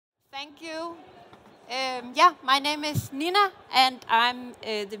Thank you. Yeah, my name is Nina, and I'm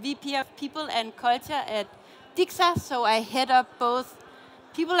the VP of People and Culture at Dixa, so I head up both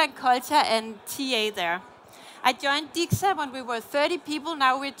People and Culture and TA there. I joined Dixa when we were 30 people,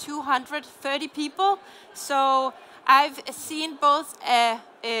 now we're 230 people, so I've seen both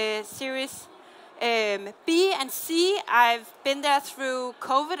Series B and C. I've been there through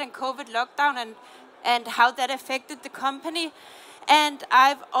COVID and COVID lockdown and how that affected the company. And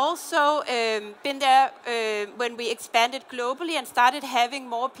I've also been there when we expanded globally and started having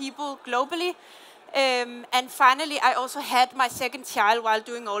more people globally. And finally, I also had my second child while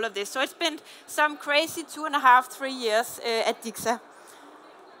doing all of this. So it's been some crazy 2.5, 3 years at Dixa.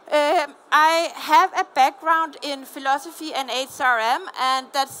 I have a background in philosophy and HRM, and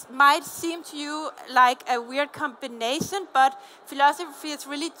that might seem to you like a weird combination, but philosophy is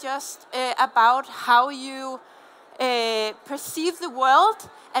really just about how you perceive the world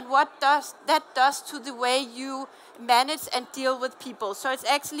and what that does to the way you manage and deal with people. So it's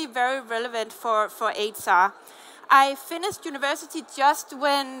actually very relevant for HR. I finished university just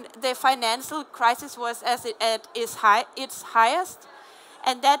when the financial crisis was at its highest.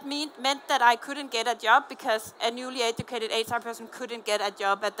 And that meant that I couldn't get a job because a newly educated HR person couldn't get a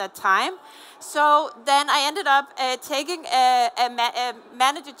job at that time. So then I ended up taking a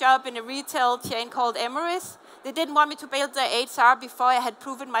manager job in a retail chain called Emery's. They didn't want me to build the HR before I had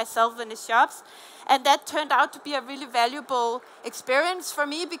proven myself in the shops. And that turned out to be a really valuable experience for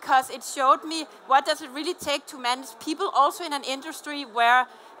me because it showed me what does it really take to manage people, also in an industry where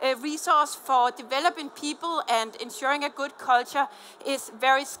a resource for developing people and ensuring a good culture is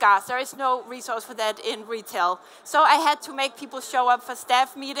very scarce. There is no resource for that in retail. So I had to make people show up for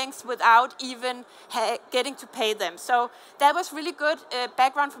staff meetings without even getting to pay them. So that was really good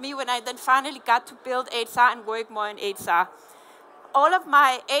background for me when I then finally got to build HR and work more in HR. All of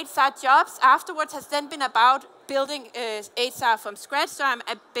my HR jobs afterwards has then been about building HR from scratch. So I'm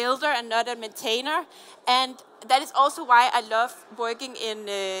a builder and not a maintainer. And that is also why I love working in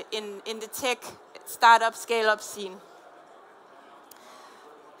the tech startup scale-up scene.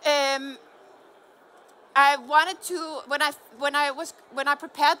 I wanted to when I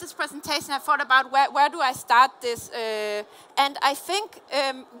prepared this presentation, I thought about where do I start this, and I think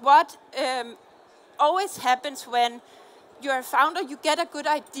what always happens when you're a founder, you get a good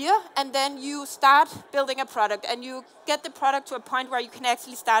idea, and then you start building a product, and you get the product to a point where you can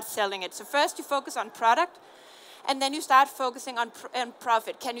actually start selling it. So first you focus on product, and then you start focusing on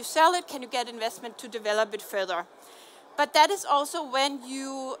profit. Can you sell it? Can you get investment to develop it further? But that is also when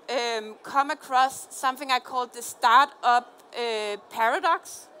you come across something I call the startup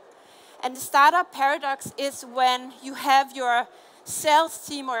paradox. And the startup paradox is when you have your sales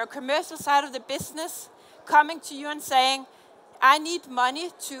team or your commercial side of the business coming to you and saying, I need money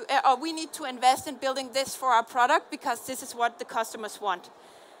to, or we need to invest in building this for our product because this is what the customers want.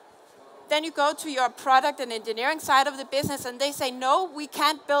 Then you go to your product and engineering side of the business and they say, no, we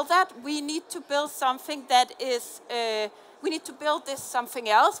can't build that. We need to build something that is, we need to build this something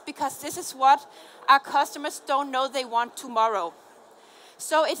else because this is what our customers don't know they want tomorrow.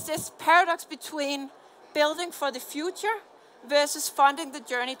 So it's this paradox between building for the future versus funding the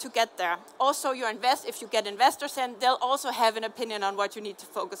journey to get there. Also, if you get investors in, they'll also have an opinion on what you need to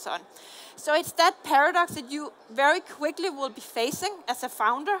focus on. So it's that paradox that you very quickly will be facing as a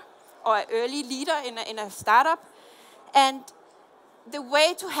founder or an early leader in a startup. And the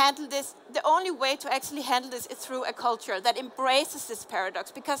way to handle this, the only way to actually handle this is through a culture that embraces this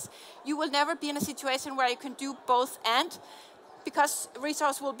paradox, because you will never be in a situation where you can do both and, because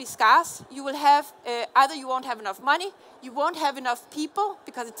resource will be scarce. You will have, either you won't have enough money, you won't have enough people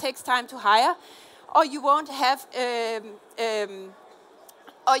because it takes time to hire, or you won't have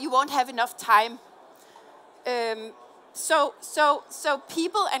enough time. So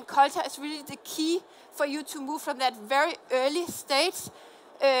people and culture is really the key for you to move from that very early stage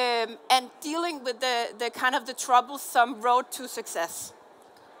and dealing with the kind of the troublesome road to success.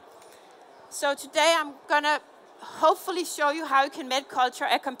 So today I'm gonna hopefully show you how you can make culture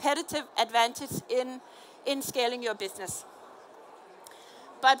a competitive advantage in scaling your business.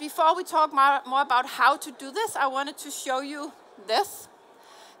 But before we talk more about how to do this, I wanted to show you this.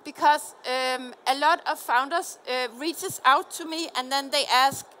 Because a lot of founders reaches out to me and then they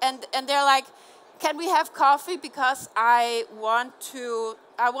ask, and they're like, can we have coffee because I want to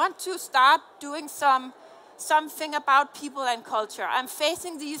start doing something about people and culture. I'm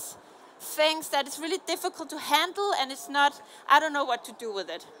facing these things that it's really difficult to handle and I don't know what to do with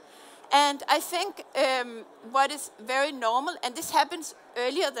it. And I think what is very normal, and this happens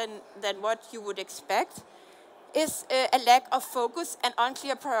earlier than what you would expect, is a lack of focus and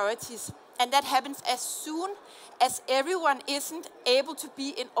unclear priorities. And that happens as soon as everyone isn't able to be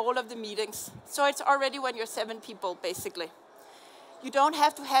in all of the meetings. So it's already when you're 7 people, basically. You don't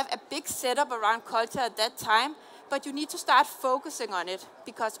have to have a big setup around culture at that time, but you need to start focusing on it,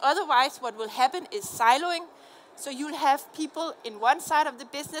 because otherwise what will happen is siloing. So you'll have people in one side of the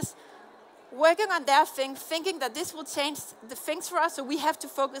business working on their thing, thinking that this will change the things for us, so we have to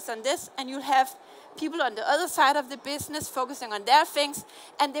focus on this, and you'll have people on the other side of the business focusing on their things,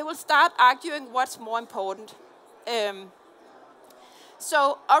 and they will start arguing what's more important.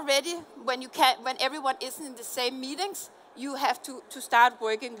 So already, when everyone isn't in the same meetings, you have to start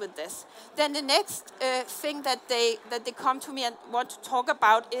working with this. Then the next thing that they come to me and want to talk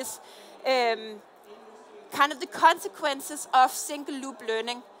about is kind of the consequences of single loop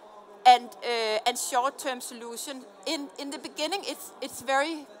learning and short-term solution. In the beginning, it's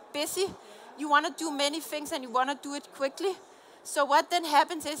very busy. You want to do many things and you want to do it quickly. So what then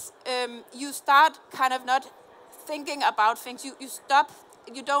happens is you start kind of not thinking about things. You stop.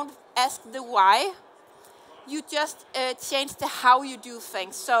 You don't ask the why. You just change the how you do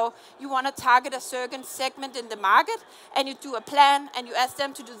things. So you want to target a certain segment in the market, and you do a plan, and you ask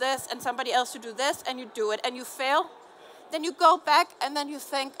them to do this, and somebody else to do this, and you do it, and you fail. Then you go back, and then you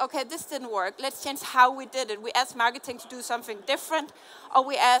think, okay, this didn't work. Let's change how we did it. We ask marketing to do something different, or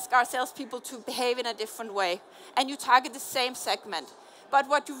we ask our salespeople to behave in a different way. And you target the same segment. But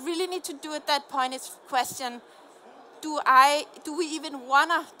what you really need to do at that point is question, do we even want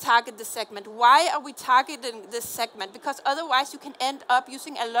to target this segment? Why are we targeting this segment? Because otherwise you can end up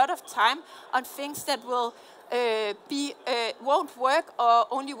using a lot of time on things that will won't work or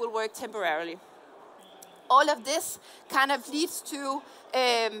only will work temporarily. All of this kind of leads to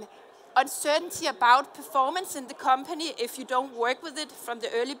uncertainty about performance in the company if you don't work with it from the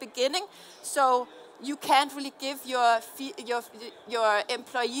early beginning. So you can't really give your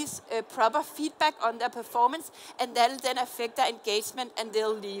employees proper feedback on their performance, and that'll then affect their engagement, and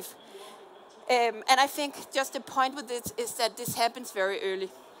they'll leave. And I think just the point with this is that this happens very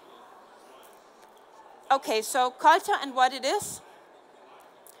early. Okay, so culture and what it is.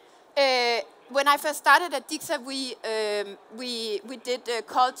 When I first started at Dixa, we did a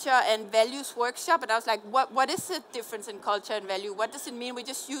culture and values workshop, and I was like, what is the difference in culture and value? What does it mean? We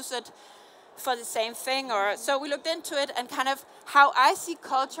just use it for the same thing? Or so we looked into it, and kind of how I see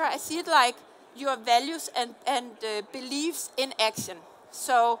culture, I see it like your values and beliefs in action.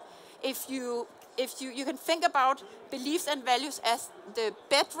 So if you can think about beliefs and values as the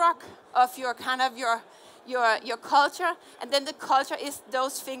bedrock of your kind of your culture, and then the culture is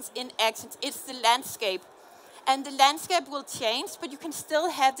those things in action. It's the landscape. And the landscape will change, but you can still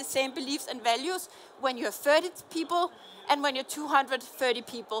have the same beliefs and values when you're 30 people and when you're 230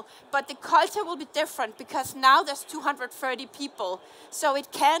 people. But the culture will be different because now there's 230 people. So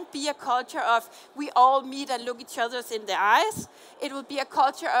it can't be a culture of we all meet and look each other in the eyes. It will be a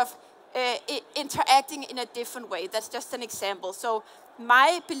culture of interacting in a different way. That's just an example. So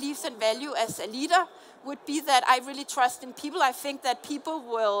my beliefs and value as a leader would be that I really trust in people. I think that people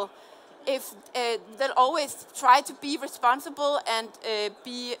will, they'll always try to be responsible and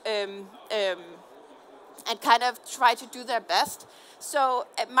and kind of try to do their best. So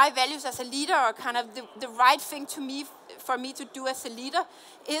my values as a leader are kind of the right thing for me to do as a leader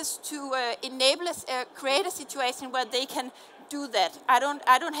is to enable us, create a situation where they can do that. I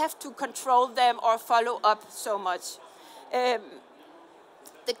don't have to control them or follow up so much.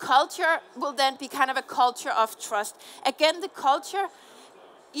 The culture will then be kind of a culture of trust. Again, the culture,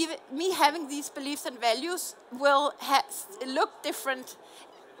 even me having these beliefs and values will look different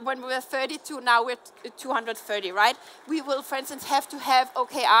when we were 30 to now we're 230, right? We will, for instance, have to have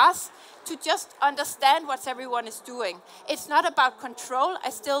OKRs to just understand what everyone is doing. It's not about control. I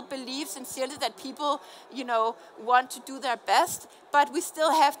still believe sincerely that people, want to do their best, but we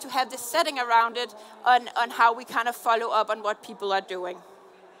still have to have this setting around it on how we kind of follow up on what people are doing.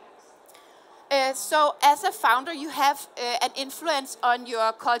 So as a founder, you have an influence on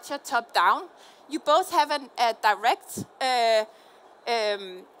your culture top-down. You both have a direct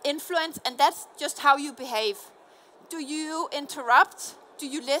influence, and that's just how you behave. Do you interrupt? Do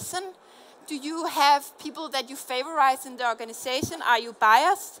you listen? Do you have people that you favorize in the organization? Are you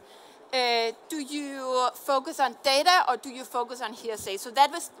biased? Do you focus on data or do you focus on hearsay? So that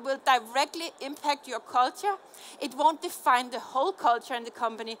will directly impact your culture. It won't define the whole culture in the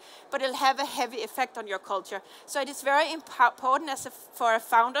company, but it'll have a heavy effect on your culture. So it is very important for a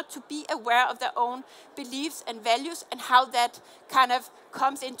founder to be aware of their own beliefs and values and how that kind of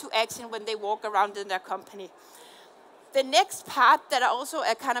comes into action when they walk around in their company. The next part that are also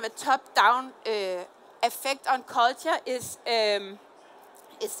a kind of a top-down effect on culture is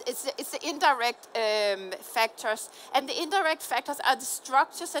it's the indirect factors. And the indirect factors are the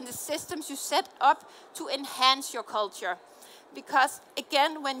structures and the systems you set up to enhance your culture. Because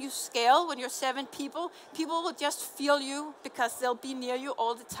again, when you scale, when you're 7 people, people will just feel you because they'll be near you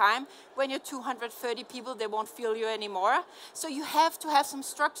all the time. When you're 230 people, they won't feel you anymore. So you have to have some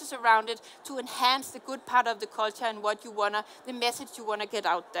structures around it to enhance the good part of the culture and what you wanna, the message you wanna get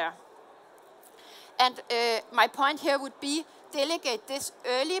out there. And my point here would be delegate this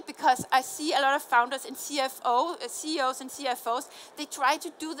early, because I see a lot of founders and CEOs and CFOs, they try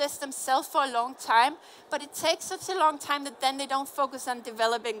to do this themselves for a long time, but it takes such a long time that then they don't focus on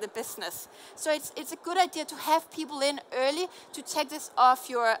developing the business. So it's a good idea to have people in early to take this off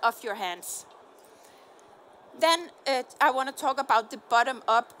your hands. Then I want to talk about the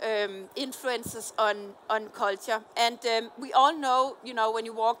bottom-up influences on culture. And we all know, when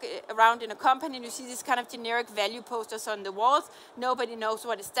you walk around in a company and you see these kind of generic value posters on the walls, nobody knows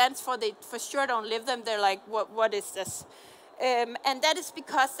what it stands for. They for sure don't live them. They're like, what is this? And that is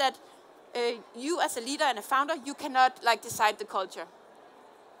because that you as a leader and a founder, you cannot decide the culture.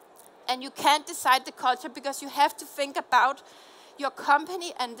 And you can't decide the culture because you have to think about your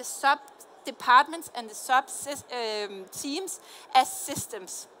company and the sub-departments and the sub-teams as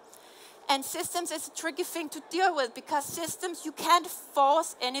systems. And systems is a tricky thing to deal with, because systems, you can't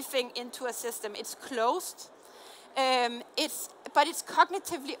force anything into a system. It's closed, but it's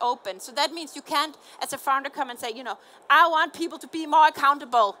cognitively open. So that means you can't, as a founder, come and say, I want people to be more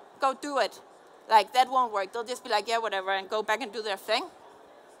accountable. Go do it. That won't work. They'll just be like, yeah, whatever, and go back and do their thing.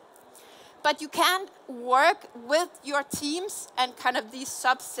 But you can work with your teams and kind of these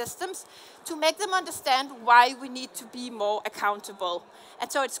subsystems to make them understand why we need to be more accountable.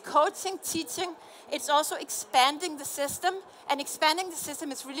 And so it's coaching, teaching. It's also expanding the system. And expanding the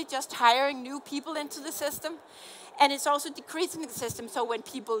system is really just hiring new people into the system. And it's also decreasing the system. So when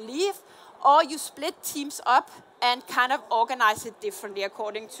people leave, or you split teams up and kind of organize it differently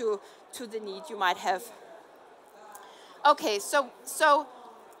according to the need you might have. Okay, so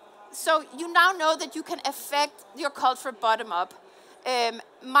you now know that you can affect your culture bottom up.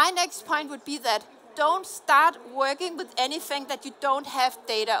 My next point would be that don't start working with anything that you don't have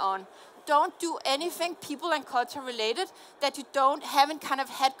data on. Don't do anything people and culture related that you haven't kind of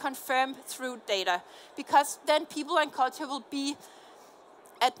had confirmed through data. Because then people and culture will be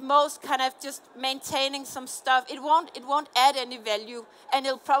at most kind of just maintaining some stuff. It won't add any value. And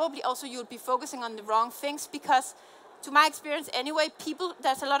it'll probably also, you'll be focusing on the wrong things, because to my experience anyway,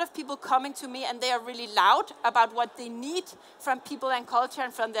 there's a lot of people coming to me and they are really loud about what they need from people and culture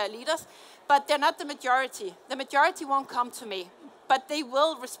and from their leaders, but they're not the majority. The majority won't come to me, but they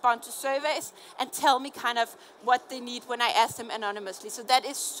will respond to surveys and tell me kind of what they need when I ask them anonymously. So that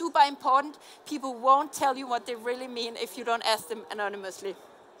is super important. People won't tell you what they really mean if you don't ask them anonymously.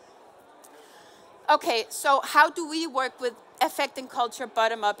 Okay, so how do we work with affecting culture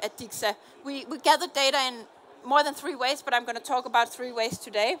bottom up at Dixa? We gather data in more than 3 ways, but I'm going to talk about 3 ways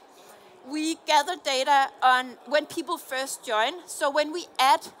today. We gather data on when people first join. So when we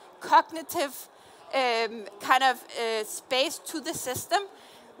add cognitive space to the system,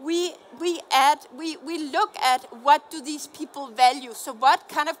 we look at what do these people value. So what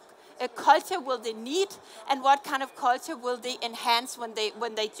kind of culture will they need, and what kind of culture will they enhance when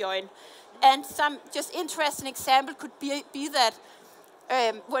they join? And some just interesting example could be that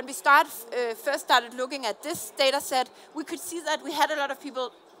when we first started looking at this data set, we could see that we had a lot of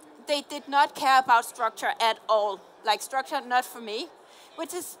people, they did not care about structure at all. Structure, not for me,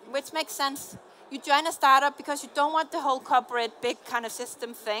 which makes sense. You join a startup because you don't want the whole corporate big kind of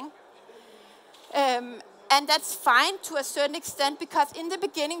system thing. And that's fine to a certain extent, because in the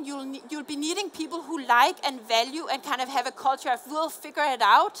beginning you'll be needing people who like and value and kind of have a culture of we'll figure it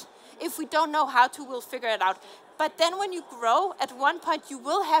out. If we don't know how to, we'll figure it out. But then when you grow, at one point you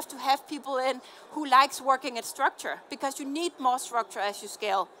will have to have people in who likes working at structure, because you need more structure as you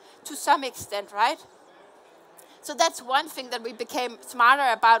scale, to some extent, right? So that's one thing that we became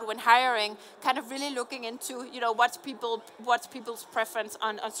smarter about when hiring, kind of really looking into, what's people's preference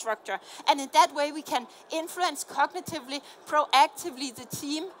on structure. And in that way we can influence cognitively, proactively the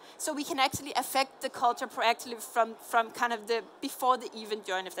team, so we can actually affect the culture proactively from kind of before they even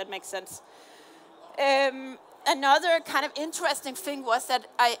join, if that makes sense. Another kind of interesting thing was that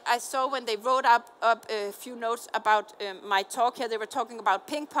I saw when they wrote up a few notes about my talk here, they were talking about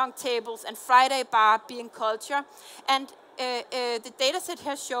ping-pong tables and Friday bar being culture. And the data set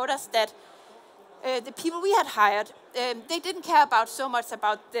here showed us that the people we had hired, they didn't care about so much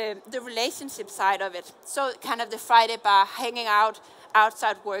about the relationship side of it. So kind of the Friday bar, hanging out.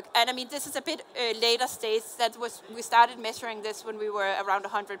 outside work. And I mean, this is a bit later stage. We started measuring this when we were around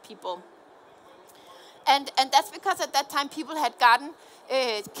 100 people. And that's because at that time people had gotten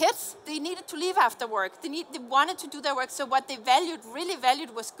kids. They needed to leave after work. They wanted to do their work. So what they really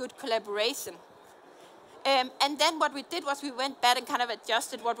valued, was good collaboration. And then what we did was we went back and kind of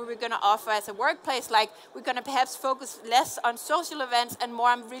adjusted what we were going to offer as a workplace. Like, we're going to perhaps focus less on social events and more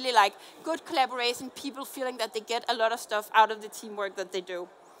on really like good collaboration, people feeling that they get a lot of stuff out of the teamwork that they do.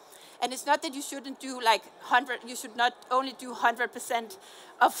 And it's not that you shouldn't do like 100, you should not only do 100%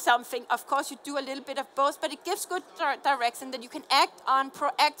 of something. Of course, you do a little bit of both, but it gives good direction that you can act on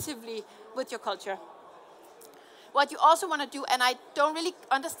proactively with your culture. What you also want to do, and I don't really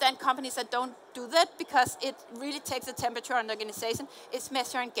understand companies that don't do that because it really takes a temperature on the organization, is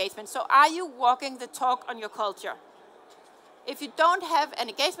measure engagement. So are you walking the talk on your culture? If you don't have an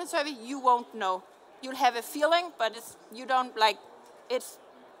engagement survey, you won't know. You'll have a feeling, but you don't like, it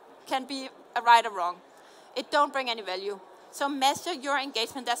can be a right or wrong. It don't bring any value. So measure your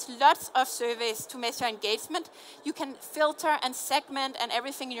engagement. There's lots of surveys to measure engagement. You can filter and segment and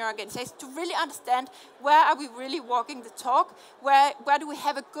everything in your organization to really understand where are we really walking the talk, where do we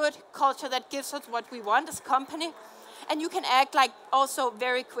have a good culture that gives us what we want as a company. And you can act like also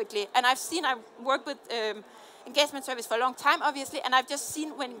very quickly. And I've worked with engagement surveys for a long time, obviously, and I've just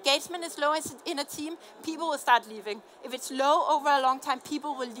seen when engagement is low in a team, people will start leaving. If it's low over a long time,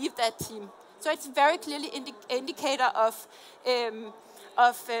 people will leave that team. So it's very clearly indicator of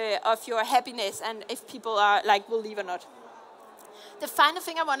your happiness and if people are like will leave or not. The final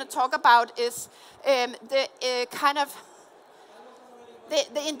thing I want to talk about is the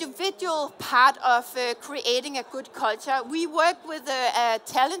individual part of creating a good culture. We work with a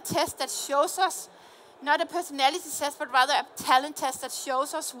talent test that shows us, not a personality test, but rather a talent test that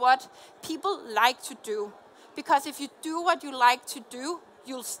shows us what people like to do. Because if you do what you like to do,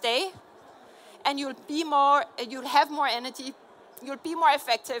 you'll stay. And you'll have more energy, you'll be more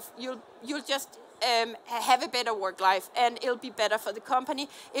effective, you'll just have a better work life, and it'll be better for the company.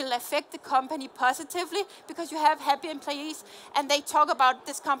 It'll affect the company positively because you have happy employees, and they talk about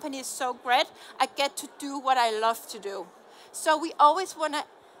this company is so great, I get to do what I love to do. So we always want to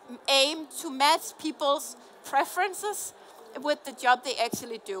aim to match people's preferences with the job they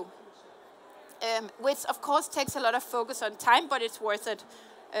actually do, which of course takes a lot of focus on time, but it's worth it.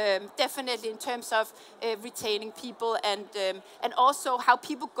 Definitely in terms of retaining people and also how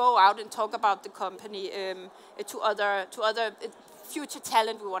people go out and talk about the company to other future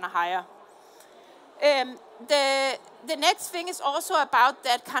talent we want to hire. The next thing is also about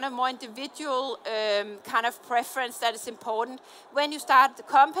that kind of more individual kind of preference that is important. When you start the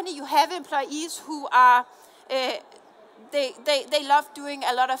company, you have employees who are they love doing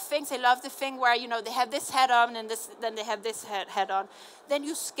a lot of things. They love the thing where, you know, they have this hat on and then they have this hat on. Then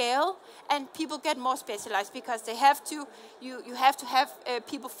you scale and people get more specialized because they have to, you have to have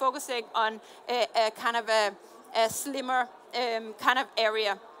people focusing on a kind of a slimmer kind of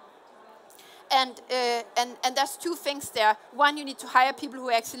area. And there's two things there. One, you need to hire people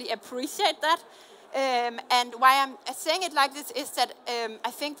who actually appreciate that. And why I'm saying it like this is that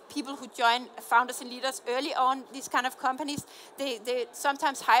I think people who join founders and leaders early on these kind of companies, they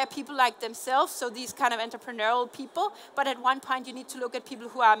sometimes hire people like themselves, so these kind of entrepreneurial people, but at one point you need to look at people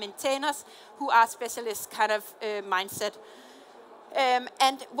who are maintainers, who are specialist kind of mindset.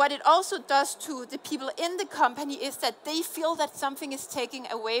 And what it also does to the people in the company is that they feel that something is taken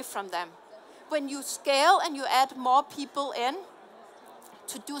away from them. When you scale and you add more people in,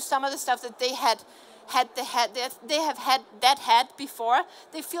 to do some of the stuff that they have had before,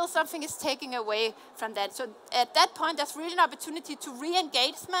 they feel something is taken away from that. So at that point, there's really an opportunity to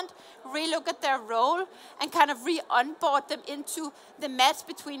re-engagement, re-look at their role, and kind of re-onboard them into the match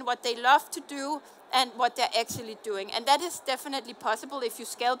between what they love to do and what they're actually doing. And that is definitely possible if you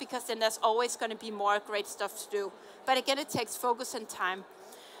scale, because then there's always going to be more great stuff to do. But again, it takes focus and time.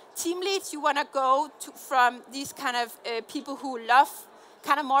 Team leads, you want to go from these kind of people who love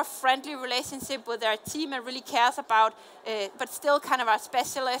kind of more friendly relationship with their team and really cares about, but still kind of are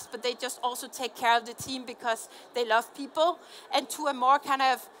specialists, but they just also take care of the team because they love people, and to a more kind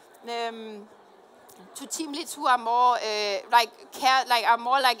of, to team leads who are more are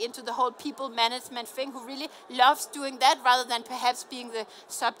more like into the whole people management thing, who really loves doing that rather than perhaps being the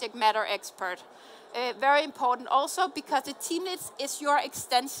subject matter expert. Very important also because the team leads is your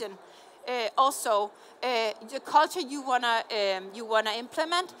extension. The culture you wanna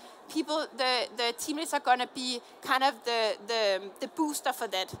implement, the team leads are gonna be kind of the booster for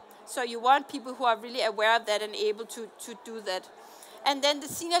that. So you want people who are really aware of that and able to do that. And then the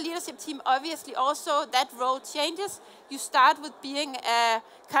senior leadership team, obviously also that role changes. You start with being a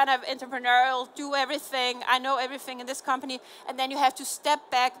kind of entrepreneurial, do everything, I know everything in this company, and then you have to step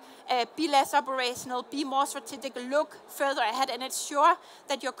back, be less operational, be more strategic, look further ahead, and ensure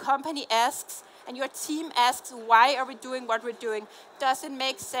that your company asks and your team asks, why are we doing what we're doing? Does it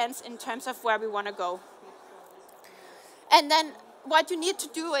make sense in terms of where we want to go? And then what you need to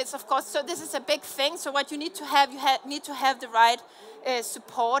do is, of course, so this is a big thing, so what you need to have, need to have the right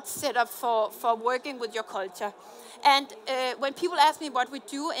support set up for working with your culture. And when people ask me what we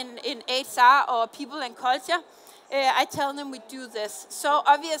do in HR or people and culture, I tell them we do this. So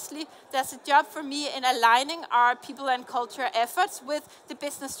obviously, there's a job for me in aligning our people and culture efforts with the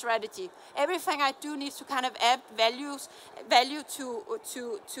business strategy. Everything I do needs to kind of add value to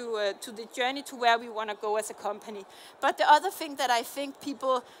the journey to where we want to go as a company. But the other thing that I think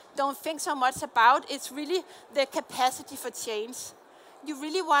people don't think so much about is really the capacity for change. You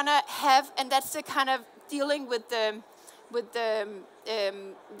really want to have, and that's the kind of dealing with the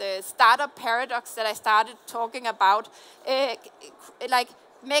startup paradox that I started talking about, like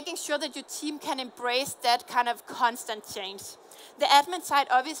making sure that your team can embrace that kind of constant change. The admin side,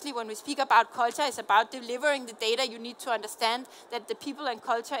 obviously, when we speak about culture, is about delivering the data. You need to understand that the people and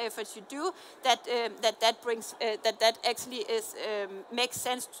culture efforts you do, that actually is makes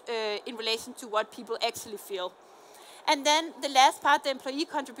sense in relation to what people actually feel. And then the last part, the employee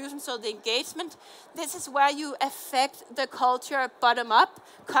contribution, so the engagement. This is where you affect the culture bottom up,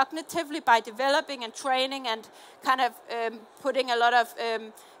 cognitively, by developing and training and kind of putting a lot of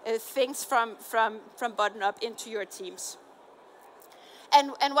things from bottom up into your teams.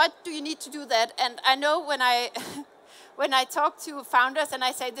 And what do you need to do that? And I know when I when I talk to founders and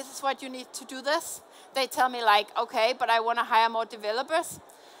I say, this is what you need to do this, they tell me like, okay, but I want to hire more developers.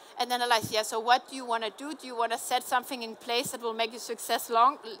 And then I'm like, yeah, so what do you want to do? Do you want to set something in place that will make you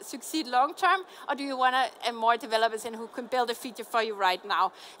succeed long term? Or do you want more developers in who can build a feature for you right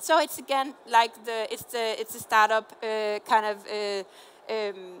now? So it's again like it's a startup kind of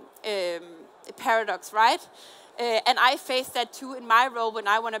paradox, right? And I face that too in my role when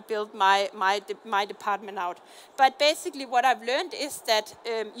I want to build my department out. But basically what I've learned is that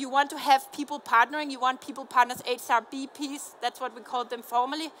you want to have people partnering, you want people partners, HRBPs, that's what we call them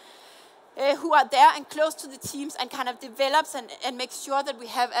formally, who are there and close to the teams and kind of develops and makes sure that we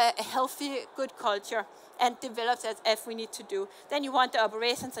have a healthy, good culture and develops as we need to do. Then you want the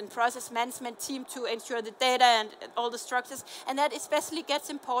operations and process management team to ensure the data and all the structures. And that especially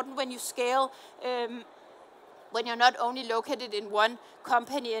gets important when you scale, when you're not only located in one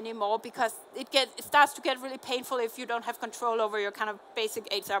company anymore, because it starts to get really painful if you don't have control over your kind of basic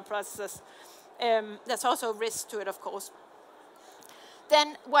HR processes. There's also risk to it, of course.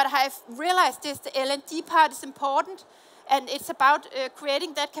 Then what I've realized is the L&D part is important, and it's about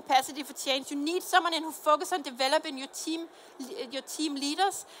creating that capacity for change. You need someone who focuses on developing your team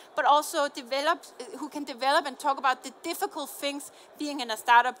leaders, but also who can develop and talk about the difficult things being in a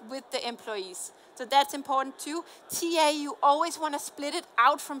startup with the employees. So that's important too. TA, you always want to split it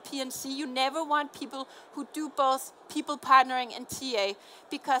out from P&C. You never want people who do both people partnering and TA,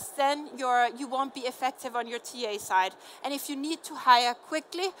 because then you won't be effective on your TA side. And if you need to hire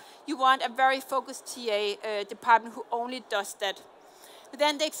quickly, you want a very focused TA department who only does that.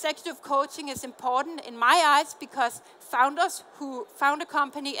 Then the executive coaching is important in my eyes, because founders who found a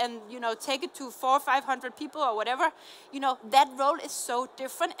company and take it to 400 or 500 people or whatever, that role is so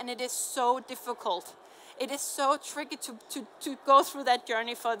different and it is so difficult. It is so tricky to go through that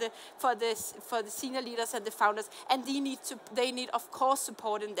journey for the senior leaders and the founders, and they need of course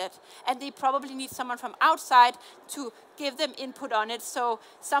support in that, and they probably need someone from outside to give them input on it, so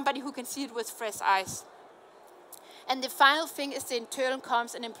somebody who can see it with fresh eyes. And the final thing is the internal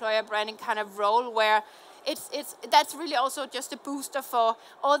comms and employer branding kind of role, where that's really also just a booster for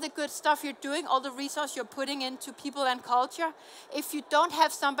all the good stuff you're doing, all the resource you're putting into people and culture. If you don't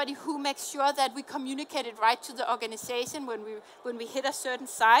have somebody who makes sure that we communicate it right to the organization when we hit a certain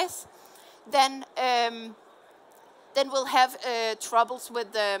size, then we'll have troubles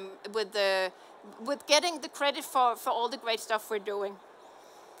with getting the credit for all the great stuff we're doing.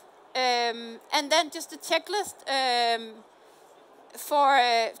 And then just a checklist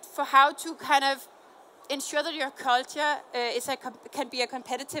for how to kind of ensure that your culture can be a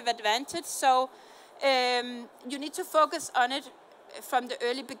competitive advantage. So you need to focus on it from the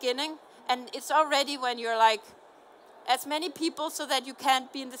early beginning, and it's already when you're like as many people so that you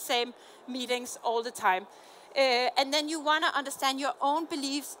can't be in the same meetings all the time. And then you want to understand your own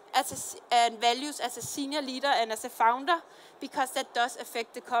beliefs and values as a senior leader and as a founder, because that does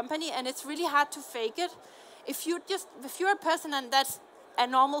affect the company, and it's really hard to fake it. if you're a person and that's a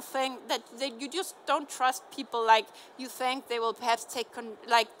normal thing, that you just don't trust people, like you think they will perhaps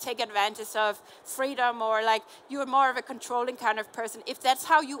take advantage of freedom, or like you're more of a controlling kind of person. If that's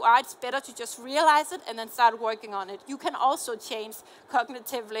how you are, it's better to just realize it and then start working on it. You can also change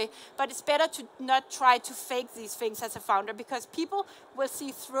cognitively, but it's better to not try to fake these things as a founder, because people will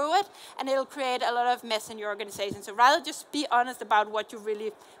see through it and it'll create a lot of mess in your organization. So rather just be honest about what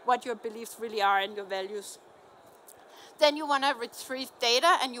your beliefs really are and your values. Then you want to retrieve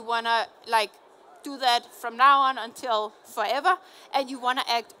data, and you want to like do that from now on until forever, and you want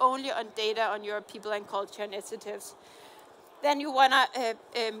to act only on data on your people and culture initiatives. Then you want to,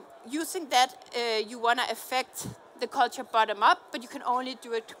 using that, you want to affect the culture bottom up, but you can only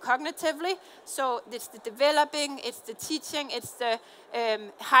do it cognitively. So it's the developing, it's the teaching, it's the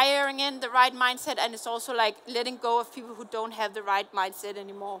hiring in the right mindset, and it's also like letting go of people who don't have the right mindset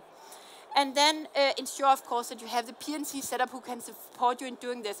anymore. And then ensure, of course, that you have the P&C set up who can support you in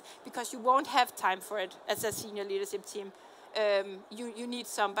doing this, because you won't have time for it as a senior leadership team. You need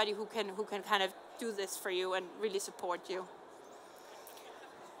somebody who can kind of do this for you and really support you.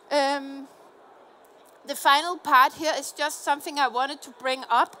 The final part here is just something I wanted to bring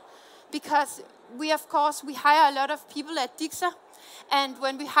up, because we hire a lot of people at Dixa, and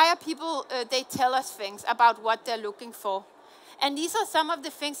when we hire people, they tell us things about what they're looking for. And these are some of the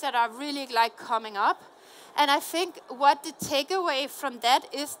things that are really like coming up. And I think what the takeaway from that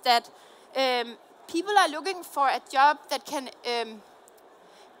is that people are looking for a job that can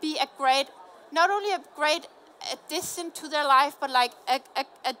be not only a great addition to their life, but like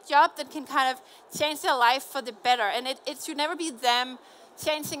a job that can kind of change their life for the better. And it should never be them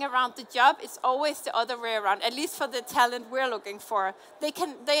changing around the job. It's always the other way around, at least for the talent we're looking for. They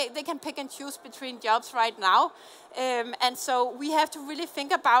can pick and choose between jobs right now. And so we have to really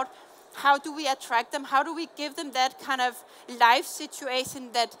think about, how do we attract them? How do we give them that kind of life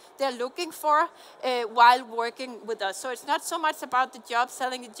situation that they're looking for while working with us? So it's not so much about the job,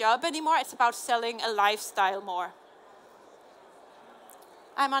 selling the job anymore. It's about selling a lifestyle more.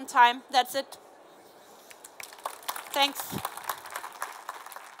 I'm on time. That's it. Thanks.